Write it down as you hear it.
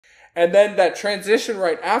And then that transition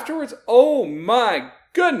right afterwards, oh my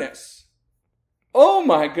goodness. Oh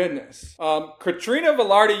my goodness. Katrina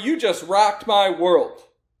Velarde, you just rocked my world.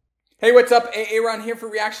 Hey, what's up? A-Aron here for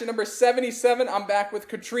reaction number 77. I'm back with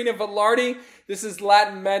Katrina Velarde. This is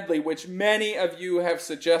Latin Medley, which many of you have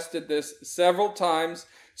suggested this several times.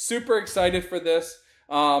 Super excited for this.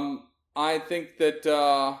 I think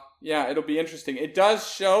that, yeah, it'll be interesting. It does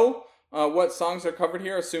show what songs are covered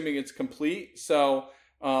here, assuming it's complete. So,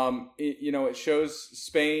 it shows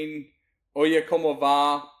Spain, Oye Como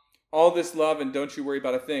Va, All This Love, and Don't You Worry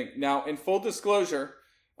About a Thing. Now, in full disclosure,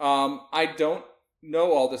 I don't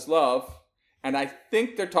know All This Love, and I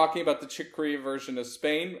think they're talking about the Chick Corea version of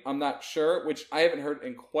Spain. I'm not sure, which I haven't heard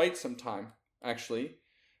in quite some time, actually.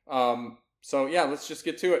 So yeah, let's just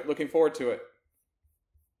get to it. Looking forward to it.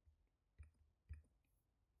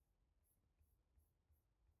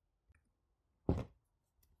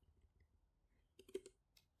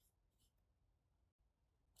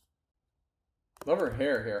 Love her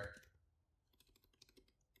hair here.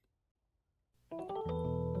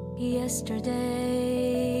 Yesterday,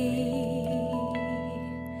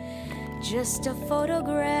 just a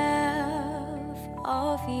photograph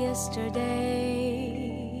of yesterday,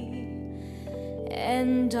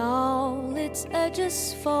 and all its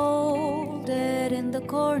edges folded in the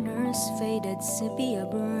corners faded sepia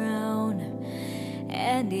brown,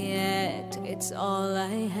 and yet it's all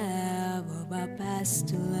I have of our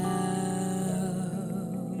past love.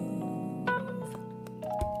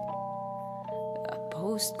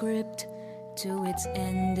 Postscript to its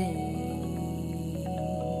ending.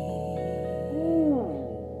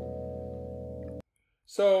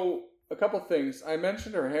 So, a couple things. I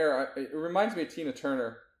mentioned her hair. It reminds me of Tina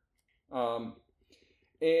Turner. And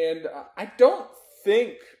I don't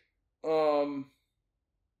think... yeah,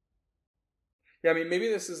 I mean, maybe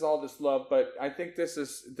this is All This Love, but I think this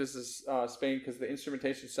is Spain, because the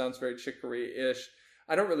instrumentation sounds very Chick Corea-ish.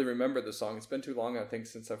 I don't really remember the song. It's been too long, I think,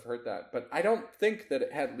 since I've heard that. But I don't think that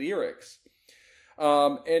it had lyrics.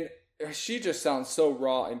 And she just sounds so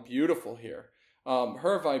raw and beautiful here.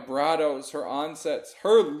 Her vibratos, her onsets,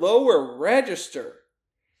 her lower register.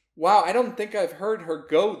 Wow, I don't think I've heard her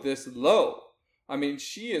go this low. I mean,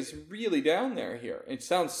 she is really down there here. It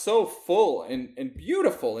sounds so full and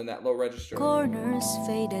beautiful in that low register. Corners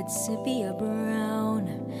faded sepia brown,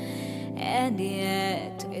 and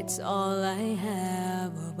yet it's all I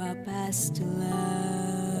have of our past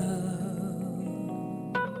love.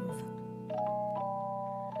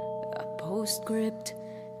 A postscript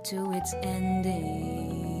to its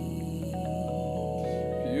ending.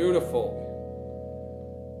 Beautiful.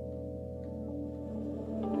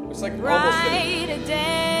 It's like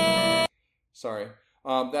sorry.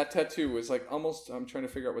 That tattoo was like almost, I'm trying to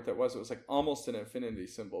figure out what that was. It was like almost an infinity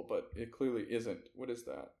symbol, but it clearly isn't. What is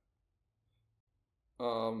that?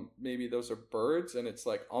 Maybe those are birds, and it's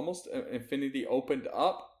like almost infinity opened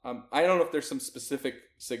up. I don't know if there's some specific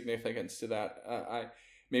significance to that.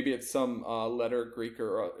 Maybe it's some letter, Greek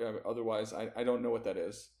or otherwise. I don't know what that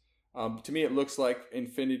is. To me, it looks like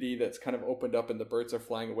infinity that's kind of opened up, and the birds are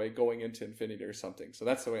flying away, going into infinity or something. So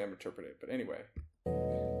that's the way I'm interpreting it. But anyway.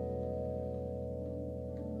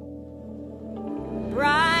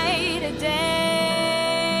 Brighter days,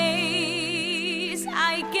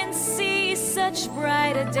 I can see such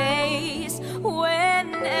brighter days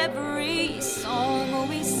when every song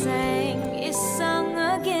we sang is sung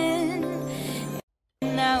again.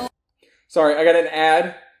 Now, sorry, I got an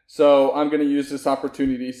ad, so I'm going to use this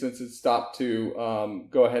opportunity since it stopped to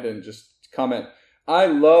go ahead and just comment. I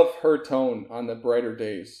love her tone on the brighter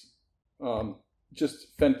days.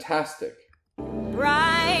 Just fantastic.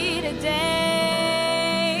 Brighter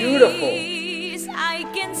days, beautiful. I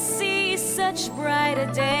can see such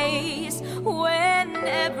brighter days when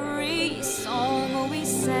every song we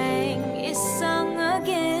sang is sung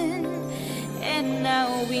again. And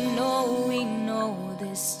now we know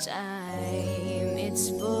this time it's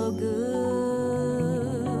for good.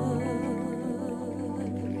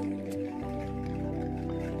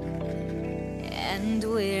 And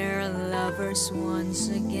we're lovers once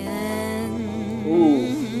again.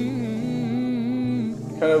 Ooh.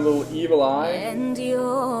 Kind of a little evil eye. And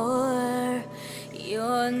you're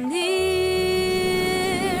near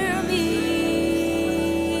me.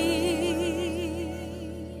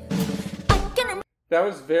 That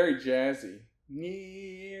was very jazzy.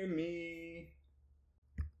 Near me.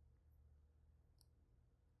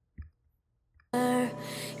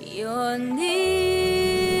 You're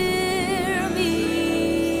near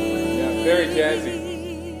me. Yeah, very jazzy.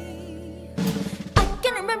 I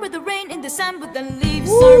can remember the rain in the sand, but the leaves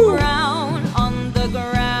are brown on the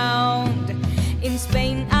ground. In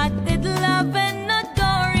Spain I did love and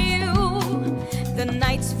adore you. The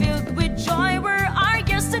nights filled with joy were our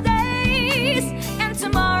yesterdays, and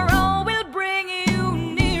tomorrow will bring you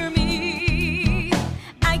near me.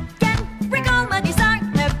 I can recall my desire,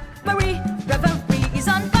 every reverie is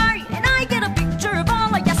on fire, and I get a picture of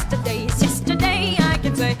all our yesterdays. Yesterday I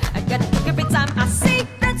can say I get a look every time I see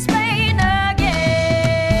that Spain again.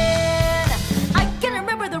 I can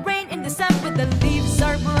remember the rain in December, the leaves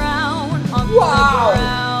are brown on the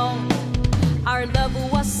ground. Our love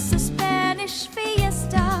was a Spanish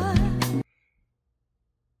fiesta.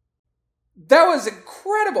 That was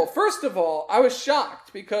incredible. First of all, I was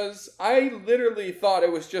shocked because I literally thought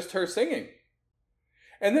it was just her singing.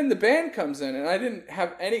 And then the band comes in and I didn't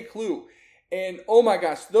have any clue. And oh my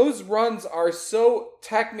gosh, those runs are so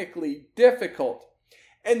technically difficult.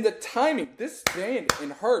 And the timing, this band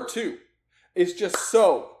and her too, is just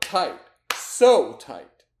so tight. So tight.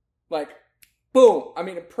 Like, boom. I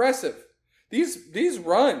mean, impressive. These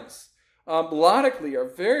runs melodically are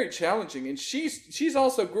very challenging. And she's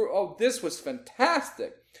also grew. Oh, this was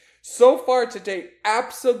fantastic. So far to date,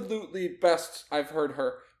 absolutely best I've heard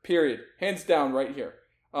her, period. Hands down right here.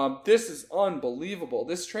 This is unbelievable.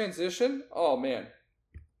 This transition, oh man.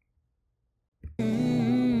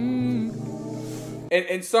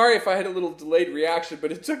 And sorry if I had a little delayed reaction,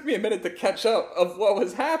 but it took me a minute to catch up of what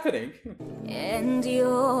was happening. And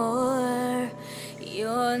you're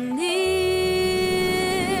near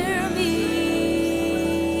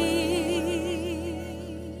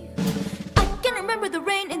me. I can remember the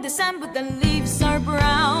rain in December, the leaves are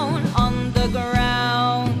brown on the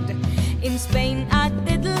ground. In Spain I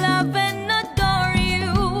did love and adore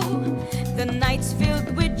you. The nights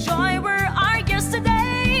filled with joy were our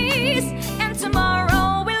yesterdays, and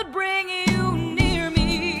tomorrow will bring you near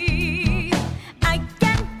me. I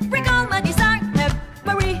can recall my desire,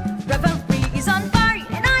 every reverie is on fire,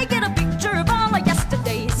 and I get a picture of all our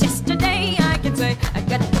yesterdays. Yesterday I can say I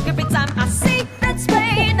get a look every time I see that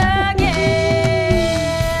Spain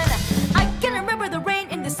again. I can remember the rain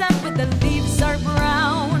in December, the leaves are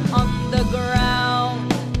brown on the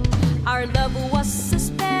ground. Our love was a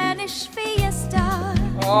Spanish fiesta.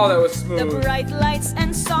 Oh, that was smooth. The bright lights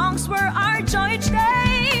and songs were our joy each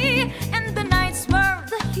day, and the nights were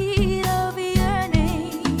the heat of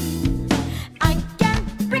yearning. I can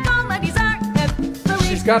recall my desire,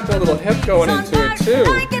 She's got the little hip going into it too.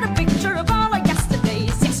 I get a picture of all our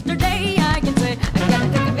yesterdays. Yesterday I can say I get a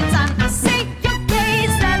look every time I see your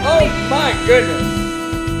gaze at me. Oh my goodness.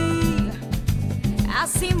 I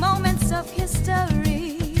see moments of history.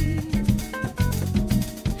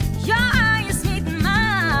 Your eyes meet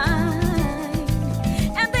mine,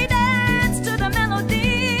 and they dance to the melody,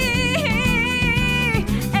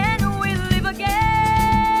 and we live again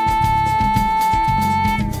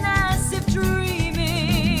as if dreaming.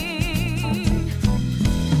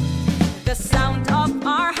 The sound of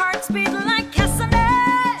our hearts beat like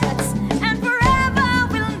castanets, and forever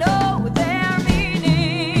we'll know their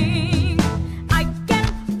meaning. I can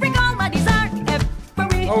recall my desire,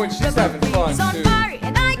 every Oh, and she's having fun, reverie is on too. fire,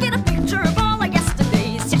 and I get a picture of all our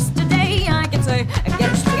yesterdays. Yesterday I can say I get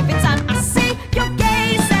a look every time I see your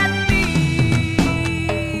gaze at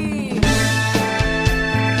me.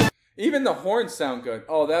 Even the horns sound good.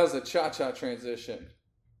 Oh, that was a cha-cha transition.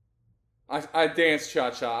 I danced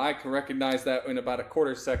cha-cha. I can recognize that in about a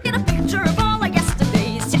quarter Get a second. picture of all our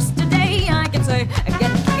yesterdays. Yesterday I can say I get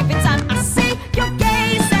a look every time I see your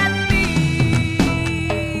gaze at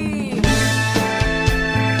me.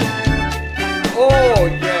 Oh,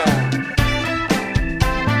 yeah.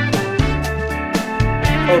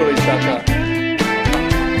 Totally cha-cha.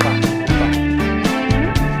 Pa, pa.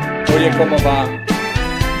 Oye, ¿cómo va?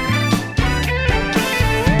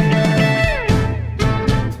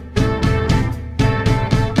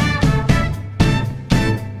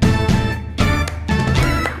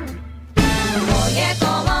 Oye,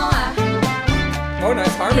 ¿cómo va? Oh,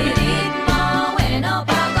 nice harmony. Ritmo bueno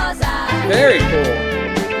pa' gozar. Very cool.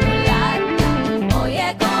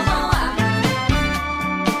 Oye, ¿cómo va?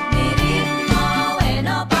 Mi ritmo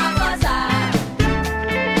bueno pa' gozar.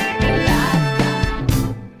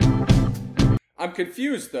 I'm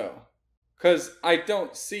confused though, because I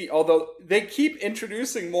don't see. Although they keep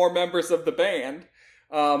introducing more members of the band,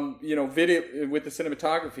 video with the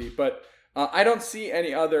cinematography, but I don't see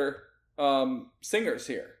any other singers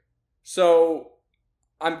here. So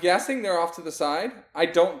I'm guessing they're off to the side. I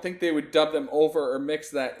don't think they would dub them over or mix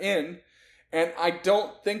that in, and I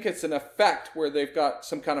don't think it's an effect where they've got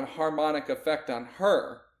some kind of harmonic effect on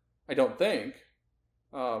her. I don't think.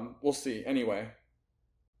 We'll see. Anyway.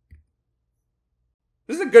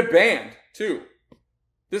 This is a good band, too.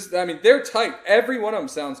 This, I mean, they're tight. Every one of them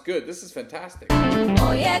sounds good. This is fantastic.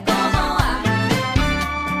 Oye, ¿cómo va?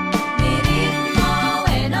 Mi ritmo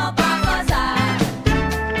bueno pa' gozar.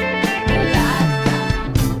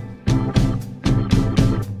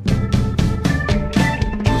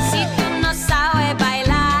 Si tú no sabes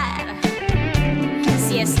bailar,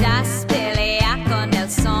 si estás pelea con el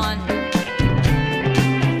son,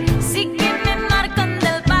 sí que me marcan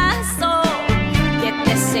del paso, que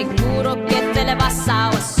te seguro que te le vas a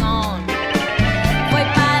son. Voy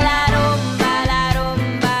pa' la rumba, la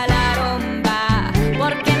rumba, la rumba,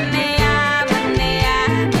 porque me aman, me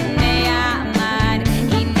aman, me aman,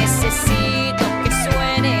 y necesito que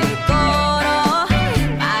suene el coro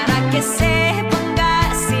para que se ponga a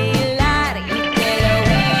vacilar y te lo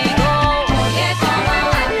digo. Oye, ¿cómo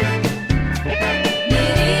va? Mi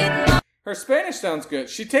ritmo. Her Spanish sounds good.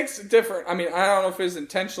 She takes a different, I mean, I don't know if it was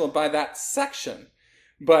intentional by that section,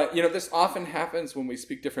 but, you know, this often happens when we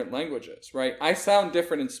speak different languages, right? I sound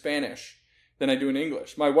different in Spanish than I do in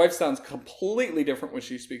English. My wife sounds completely different when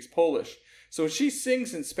she speaks Polish. So when she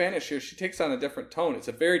sings in Spanish here, she takes on a different tone. It's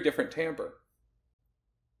a very different timbre.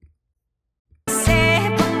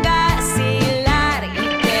 Se ponga a vacilar y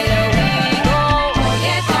te lo digo.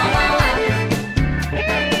 Oye, ¿cómo va?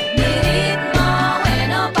 Mi ritmo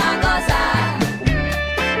bueno pa' gozar.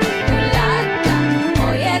 Mulata.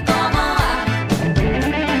 Oye, ¿cómo va?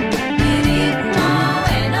 Mi ritmo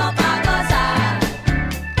bueno pa' gozar.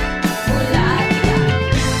 Mulata.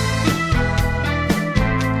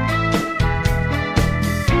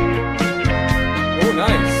 Oh,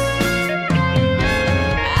 nice.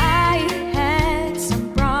 I had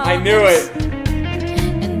some problems. I knew it.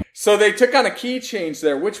 So they took on a key change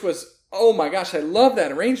there, which was, oh my gosh, I love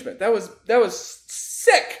that arrangement. That was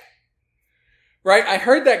sick. Right? I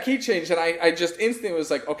heard that key change and I just instantly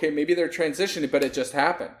was like, okay, maybe they're transitioning, but it just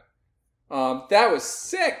happened. That was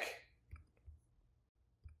sick.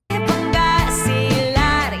 Se ponga a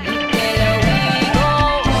vacilar y te lo digo.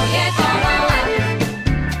 Oye, ¿cómo va?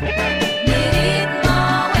 Mi ritmo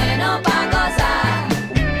bueno pa' gozar.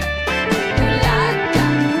 Mulata.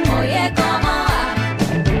 Oye, ¿cómo va?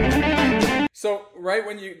 So right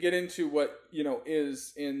when you get into what, you know,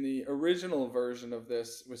 is in the original version of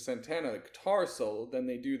this with Santana, the guitar solo, then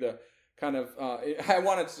they do the kind of, I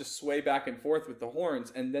wanted to just sway back and forth with the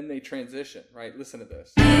horns, and then they transition, right? Listen to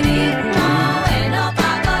this. Mi ritmo bueno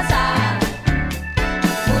pa' gozar.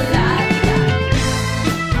 Mulata.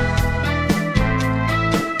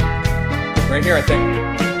 Right here, I think.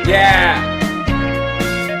 Yeah!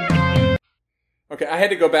 Okay, I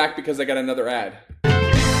had to go back because I got another ad.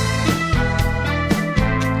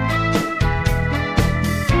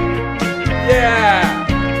 Yeah!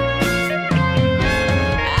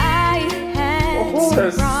 I had Oh, some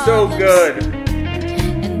that's so problems, good.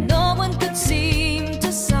 and no one could seem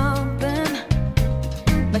to solve them,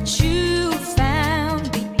 but you found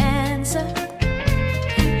the answer.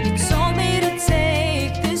 You told me to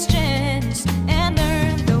take this chance and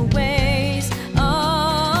learn the ways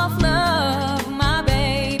of love, my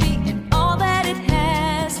baby, and all that it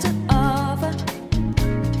has to offer.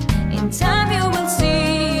 In time you will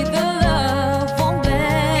see the love won't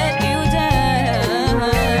let you down.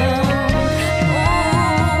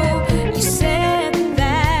 Oh, you said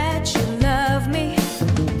that you love me,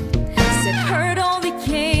 said hurt only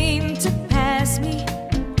came to pass me.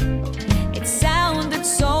 It sounded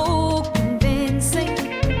so convincing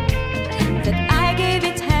that I gave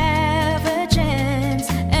it half a chance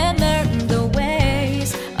and learned the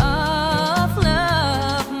ways of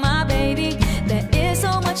love, my baby. There is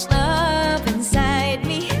so much love inside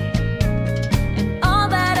me, and all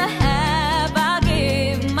that I have, I'll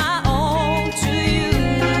give my all to you.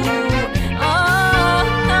 Oh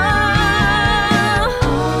no,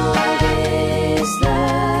 all this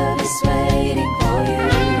love is waiting for you,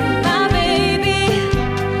 my baby,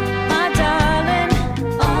 my darling.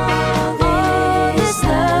 All this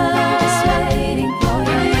love is waiting for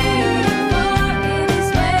you. It is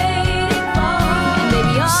waiting for you. And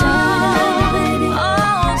baby,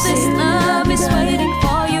 all this love is waiting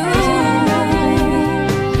for you.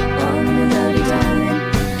 Oh, lovely darling,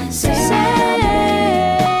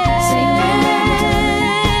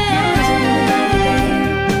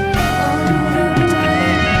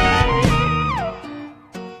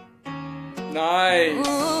 Nice.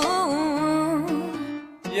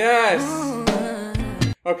 Yes.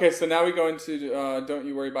 Okay, so now we go into Don't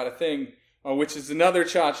You Worry About a Thing, which is another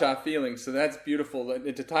cha-cha feeling. So that's beautiful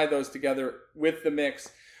to tie those together with the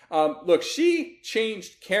mix. Look, she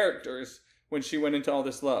changed characters when she went into All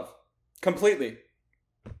This Love. Completely.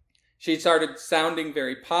 She started sounding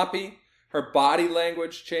very poppy. Her body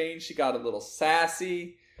language changed. She got a little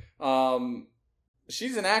sassy.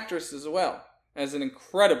 She's an actress as well as an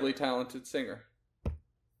incredibly talented singer.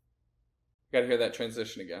 Gotta hear that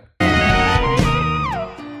transition again.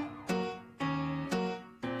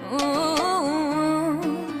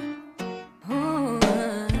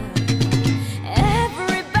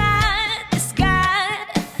 Everybody's got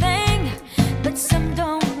a thing, but some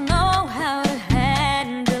don't know how to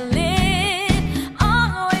handle it.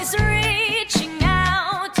 Always reaching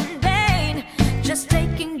out in vain, just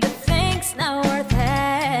taking the things not worth having.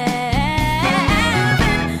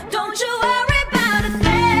 Don't you worry about a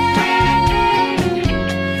thing.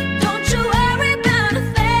 Don't you worry about a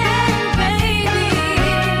thing, baby.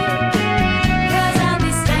 'Cause I'll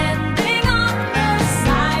be standing on your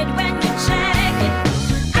side when you check it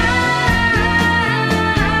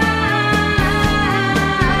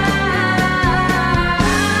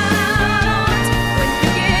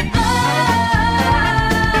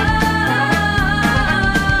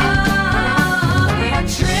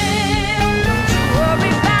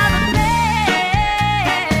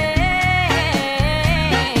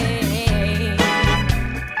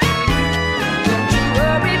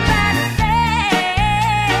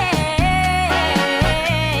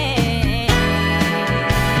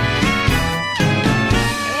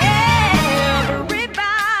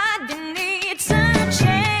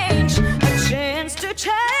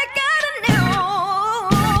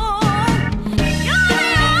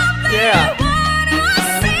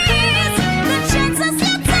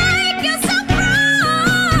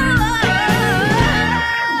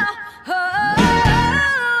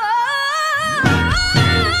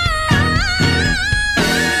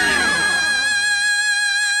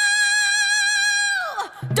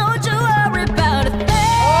Don't you worry about a thing.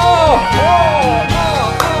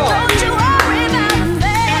 Don't you worry about a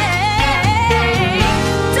thing.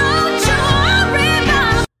 Don't you worry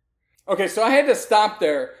about. Okay, so I had to stop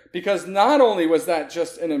there because not only was that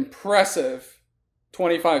just an impressive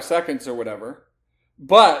 25 seconds or whatever,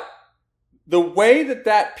 but the way that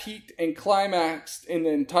that peaked and climaxed in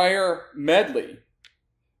the entire medley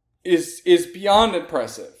is beyond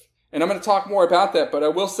impressive. And I'm going to talk more about that, but I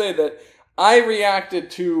will say that I reacted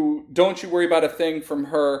to Don't You Worry About a Thing from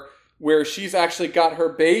her, where she's actually got her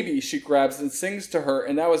baby she grabs and sings to her,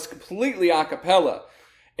 and that was completely a cappella.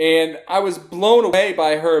 And I was blown away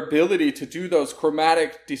by her ability to do those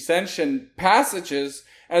chromatic descension passages,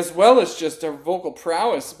 as well as just her vocal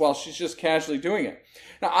prowess while she's just casually doing it.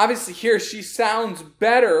 Now, obviously here she sounds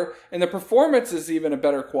better, and the performance is even a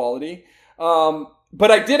better quality. But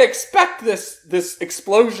I did expect this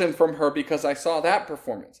explosion from her because I saw that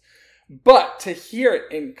performance. But to hear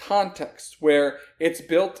it in context, where it's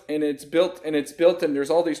built and it's built and it's built, and there's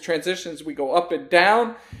all these transitions, we go up and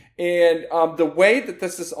down, and the way that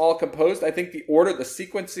this is all composed, I think the order, the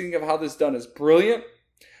sequencing of how this is done is brilliant.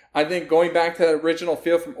 I think going back to that original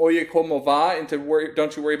feel from Oye Como Va into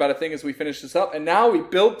Don't You Worry About a Thing as we finish this up, and now we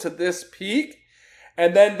build to this peak,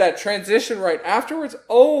 and then that transition right afterwards,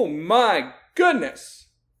 oh my goodness.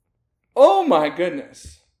 Oh my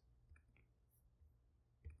goodness.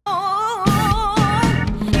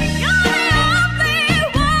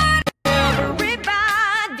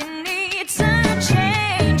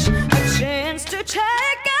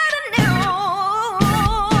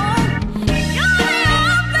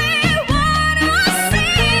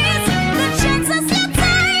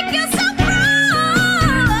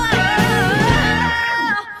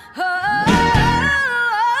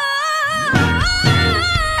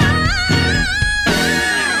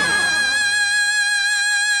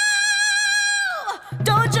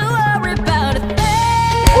 Don't you worry about a thing.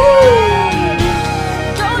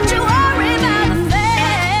 Don't you worry about a thing.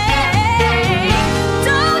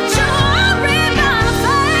 Don't you worry about a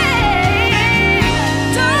thing.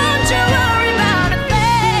 Don't you worry about a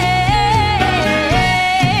thing.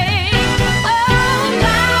 Oh,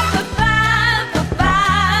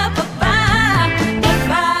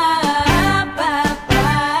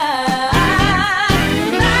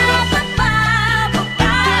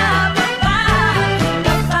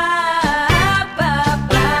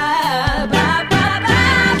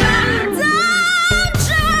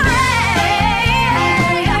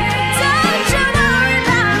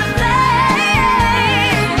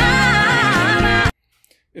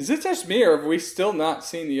 Is it just me, or have we still not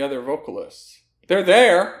seen the other vocalists? They're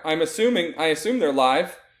there. I assume they're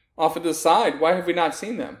live off of the side. Why have we not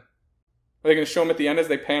seen them? Are they going to show them at the end as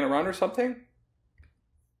they pan around or something?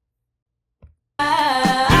 I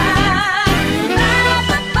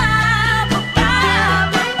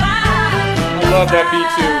love that beat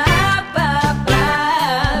too.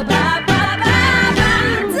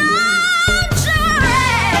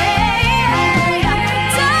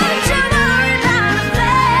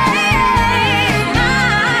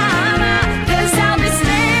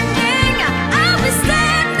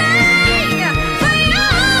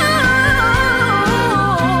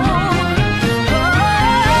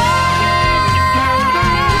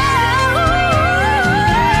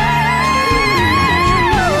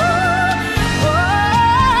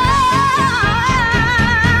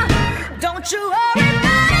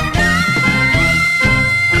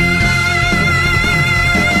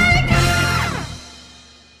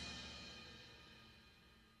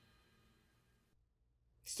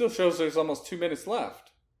 Still shows there's almost 2 minutes left.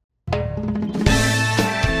 Okay.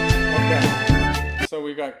 So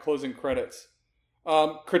we got closing credits.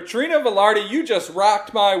 Katrina Velarde, you just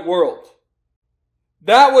rocked my world.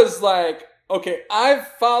 That was like, okay, I've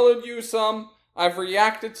followed you some. I've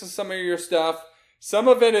reacted to some of your stuff. Some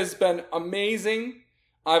of it has been amazing.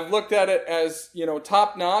 I've looked at it as, you know,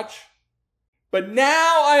 top notch. But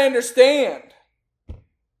now I understand.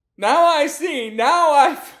 Now I see.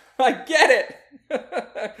 Now I get it.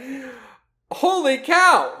 Holy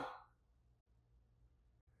cow.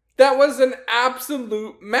 That was an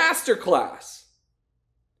absolute masterclass.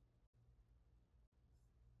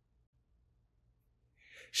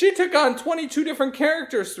 She took on 22 different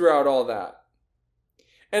characters throughout all that.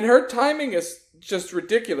 And her timing is just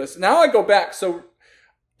ridiculous. Now I go back. So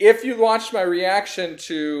if you watched my reaction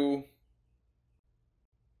to,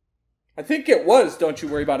 I think it was Don't You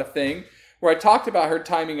Worry About a Thing, where I talked about her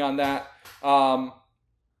timing on that.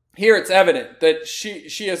 Here it's evident that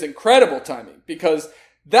she has incredible timing, because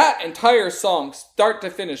that entire song, start to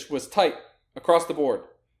finish, was tight across the board.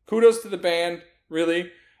 Kudos to the band,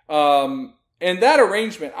 really. And that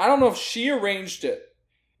arrangement, I don't know if she arranged it.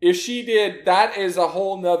 If she did, that is a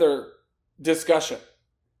whole nother discussion.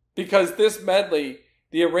 Because this medley,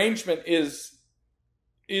 the arrangement is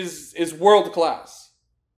world class.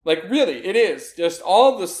 Like, really, it is. Just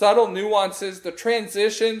all the subtle nuances, the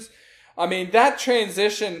transitions. I mean, that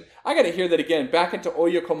transition, I gotta hear that again. Back into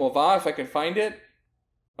Oye Como Va, if I can find it.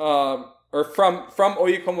 Or from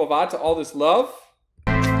Oye Como Va to All This Love.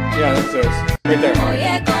 Yeah, that's it. Right there.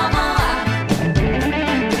 Oye Como Va.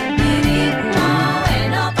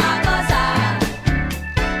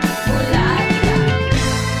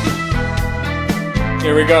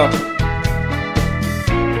 Here we go.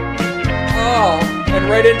 Oh, and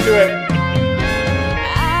right into it.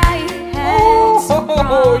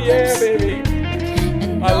 Oh, yeah, baby.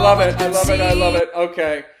 I love it. I love it. I love it.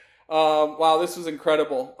 Okay. Wow, this was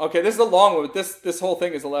incredible. Okay, this is a long one, but this whole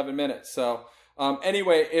thing is 11 minutes. So,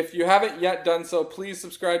 anyway, if you haven't yet done so, please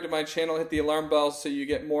subscribe to my channel. Hit the alarm bell so you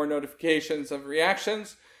get more notifications of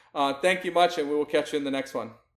reactions. Thank you much, and we will catch you in the next one.